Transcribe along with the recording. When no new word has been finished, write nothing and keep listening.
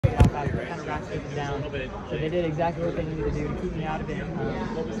take it down. So they did exactly what they needed to do to keep me out of it.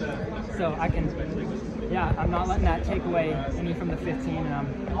 So I can, yeah, I'm not letting that take away any from the 15, and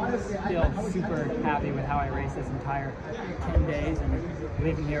I'm still super happy with how I raced this entire 10 days and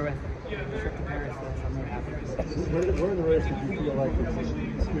leaving here with a trip to Paris. So I'm really happy. Where are the races you feel like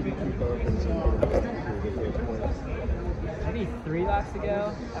it's maybe keep up and maybe 3 laps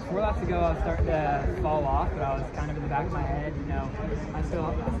ago. 4 laps ago, I was starting to fall off, but I was kind of in the back of my head, you know. I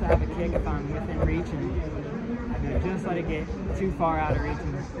still have a kick if I'm within reach, and just let it get too far out of reach.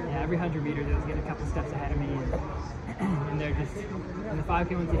 And yeah, every 100 meters, it was getting a couple steps ahead of me, and they're just in the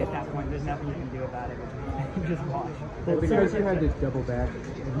 5K. Once you hit that point, there's nothing you can do about it. Just watch. Well, because you had this double back,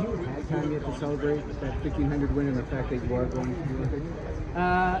 have you had time yet to celebrate that 1500 win and the fact that you are going to the Olympics?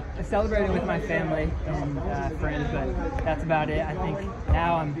 I celebrated with my family and friends, but that's about it. I think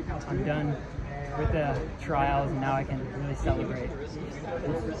now I'm done with the trials, and now I can really celebrate.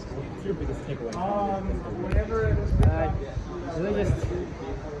 What's your biggest takeaway? Really just,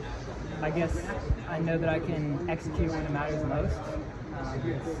 I guess, I know that I can execute when it matters most.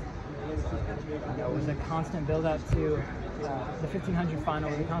 It was a constant build-up to the 1500 final.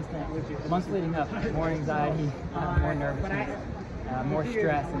 It was a constant, the months leading up, more anxiety, more nervousness. More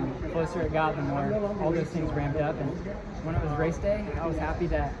stress, and the closer it got, the more all those things ramped up. And when it was race day, I was happy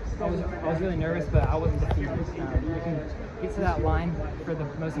that I was really nervous, but I wasn't defeated. You can get to that line for the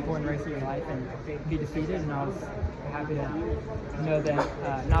most important race of your life and be defeated, and I was happy to know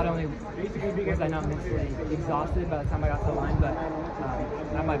that not only was I not mentally exhausted by the time I got to the line, but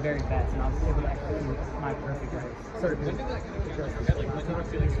at my very best, and I was able to execute my perfect race. Sorry, when did that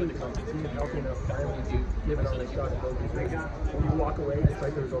given all the shot at those races, when you walk away,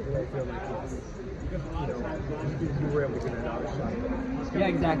 despite the result, I feel like you were able to get an honest shot. Yeah,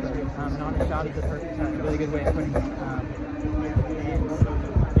 exactly. An honest shot is a really good way of putting it.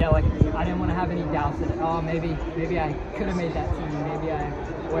 Yeah, like I didn't want to have any doubts that maybe I could have made that team, maybe I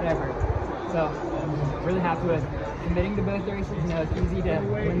whatever. So I'm really happy with committing to both races. You know, it's easy to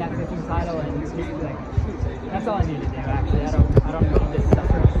win that 15 title, and just like that's all I need to do. Actually, I don't need this stuff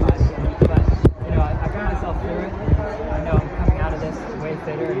for the 5K, but you know, I got myself through it. I know I'm coming out of this way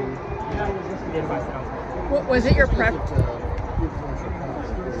fitter, and you know, did what I said I was going to. Was it your prep?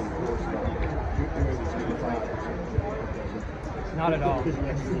 Not at all.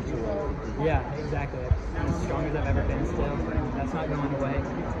 Yeah, exactly. I'm as strong as I've ever been still, and that's not going away.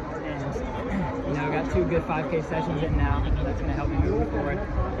 And, you know, I got 2 good 5K sessions in now. That's going to help me move forward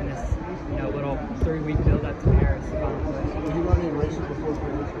in this, you know, little 3-week build up to Paris. Did you run any races before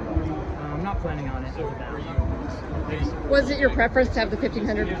Paris? I'm not planning on it as of now. Was it your preference to have the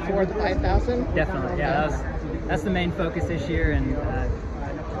 1500 before the 5000? Definitely, yeah. That's the main focus this year, and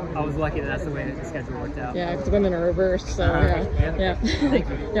I was lucky that that's the way that the schedule worked out. Yeah, because women are reversed, so yeah. Thank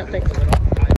you. Yeah, thanks.